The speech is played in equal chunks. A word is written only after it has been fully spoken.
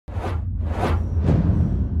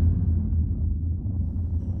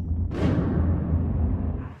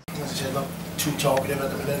as I said, not too talkative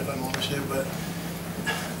at the minute, if I'm honest with you, but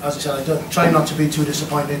as I said, I try not to be too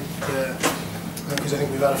disappointed because I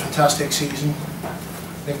think we've had a fantastic season.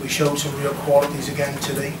 I think we showed some real qualities again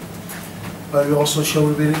today, but we also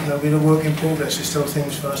showed we're a work in progress. There's still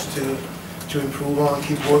things for us to improve on and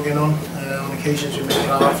keep working on. On occasions we make it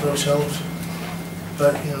hard for ourselves,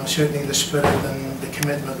 but certainly the spirit and the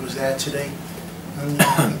commitment was there today, and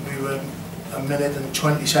we were a minute and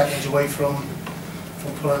 20 seconds away from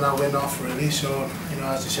pulling our win off, really. So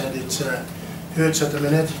as I said, it hurts at the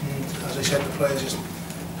minute, and as I said, the players, there's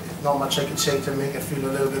not much I can say to make it feel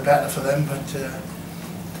a little bit better for them, but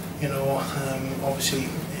obviously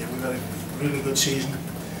we've had a really good season.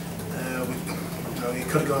 We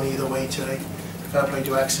could have gone either way today. Fair play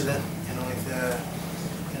to Exeter.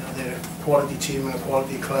 They're a quality team and a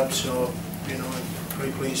quality club, so I'm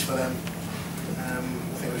very pleased for them. I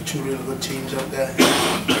think there were two really good teams out there.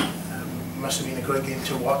 Must have been a great game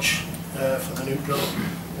to watch for the neutral.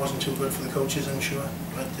 Wasn't too good for the coaches, I'm sure.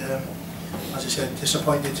 But as I said,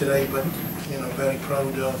 disappointed today, but very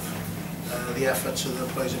proud of the efforts that the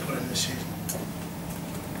players have put in this season.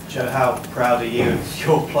 Joe, how proud are you of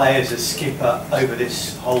your players as skipper over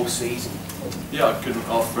this whole season? Yeah, I couldn't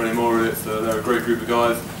ask for any more. They're a great group of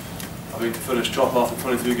guys. I think to finish top after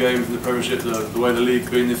 22 games in the Premiership, the way the league's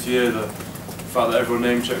been this year, the fact that everyone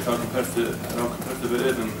name checks how competitive it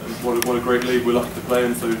is, and what a great league we're lucky to play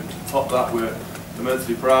in. So to top that, we're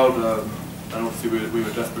immensely proud, and obviously we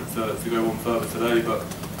were desperate to go one further today, but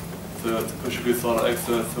to push a good side at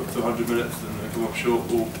Exeter to 100 minutes and come up short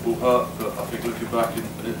will hurt. But I think looking back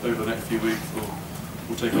over the next few weeks,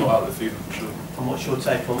 we'll take a lot out of the season for sure. And what's your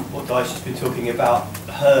take on what Dice has been talking about,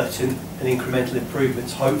 hurt and incremental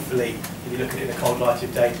improvements, hopefully, if you look at it in the cold light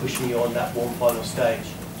of day, pushing you on that one final stage?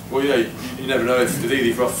 Well, yeah, you never know. It's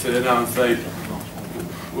easy for us to sit here now and say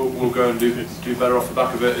we'll go and do better off the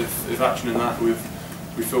back of it. It's action in that. We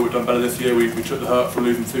feel we've done better this year. We took the hurt from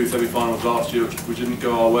losing 2 semi-finals last year, which didn't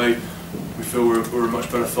go our way. We feel we're a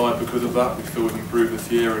much better side because of that. We feel we've improved this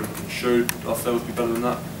year and showed ourselves to be better than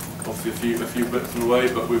that. Obviously a few blips on the way,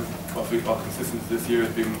 but I think our consistency this year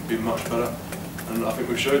has been much better, and I think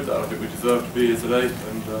we've showed that. I think we deserve to be here today,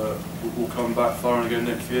 and we'll come back firing again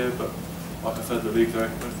next year. But like I said, the league's very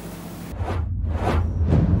competitive.